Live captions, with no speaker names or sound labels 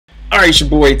Alright, it's your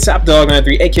boy Top Dog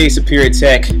 93, aka Superior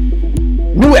Tech.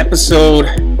 New episode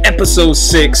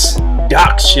 6,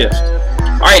 DockShift.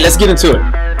 Alright, let's get into it.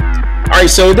 Alright,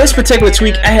 so this particular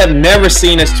tweak, I have never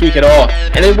seen this tweak at all.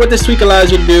 And then what this tweak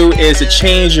allows you to do is to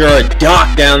change your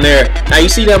dock down there. Now you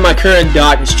see that my current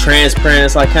dock is transparent.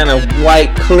 It's like kind of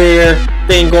white, clear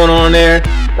thing going on there,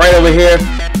 right over here.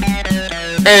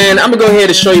 And I'm going to go ahead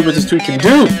and show you what this tweak can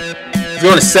do. If you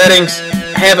go to settings,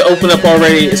 I have it open up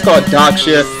already. It's called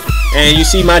DockShift. And you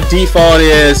see my default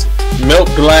is milk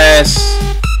glass.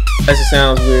 That just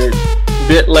sounds weird.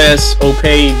 Bit less,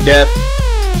 opaque, depth,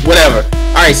 whatever.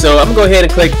 Alright, so I'm going to go ahead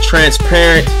and click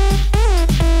transparent.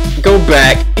 Go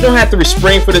back. You don't have to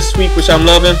respring for this tweak, which I'm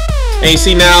loving. And you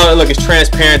see now, look, it's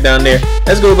transparent down there.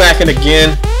 Let's go back and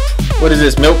again. What is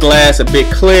this? Milk glass, a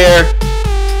bit clear.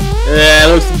 Yeah,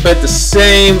 it looks a bit the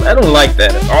same. I don't like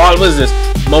that at all. What is this?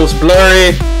 Most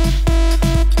blurry.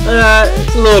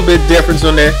 It's a little bit difference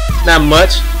on there. Not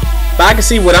much. But I can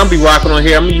see what I'm be rocking on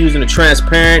here. I'm using the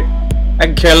transparent. I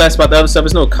can care less about the other stuff.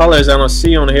 There's no colors I don't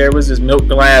see on here. What's this? Milk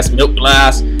glass,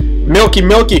 milky.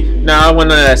 Nah, I want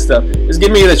none of that stuff. Just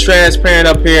give me the transparent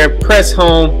up here. Press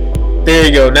home. There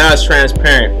you go. Now it's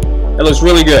transparent. That looks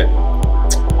really good.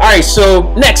 Alright,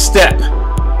 so next step.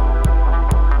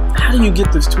 How do you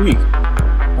get this tweak?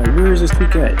 Alright, where is this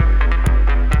tweak at?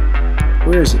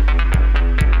 Where is it?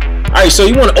 Alright, so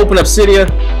you want to open up Cydia.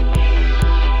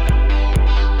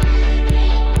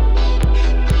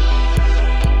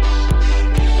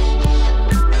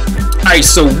 Alright,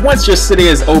 so once your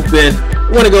Cydia is open,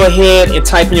 you want to go ahead and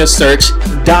type in your search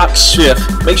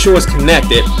DockShift. Make sure it's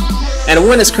connected. And the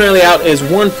one that's currently out is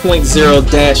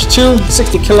 1.0-2,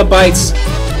 60 kilobytes,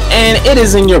 and it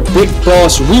is in your Big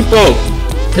Boss repo.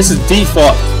 This is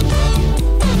default.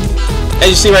 As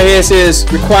you see right here, it says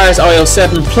requires iOS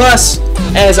 7 Plus,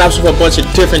 as option for a bunch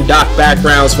of different dock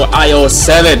backgrounds for iOS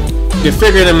 7. You can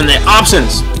figure them in the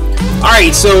options.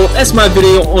 Alright, so that's my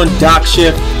video on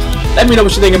DockShift. Let me know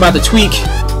what you think about the tweak.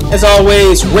 As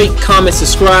always, rate, comment,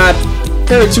 subscribe.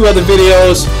 Here are 2 other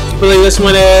videos. I believe this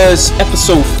one is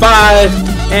episode 5,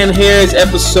 and here's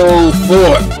episode 4.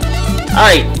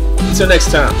 Alright, until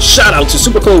next time. Shout out to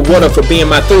Super Cold Water for being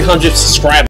my 300th subscriber.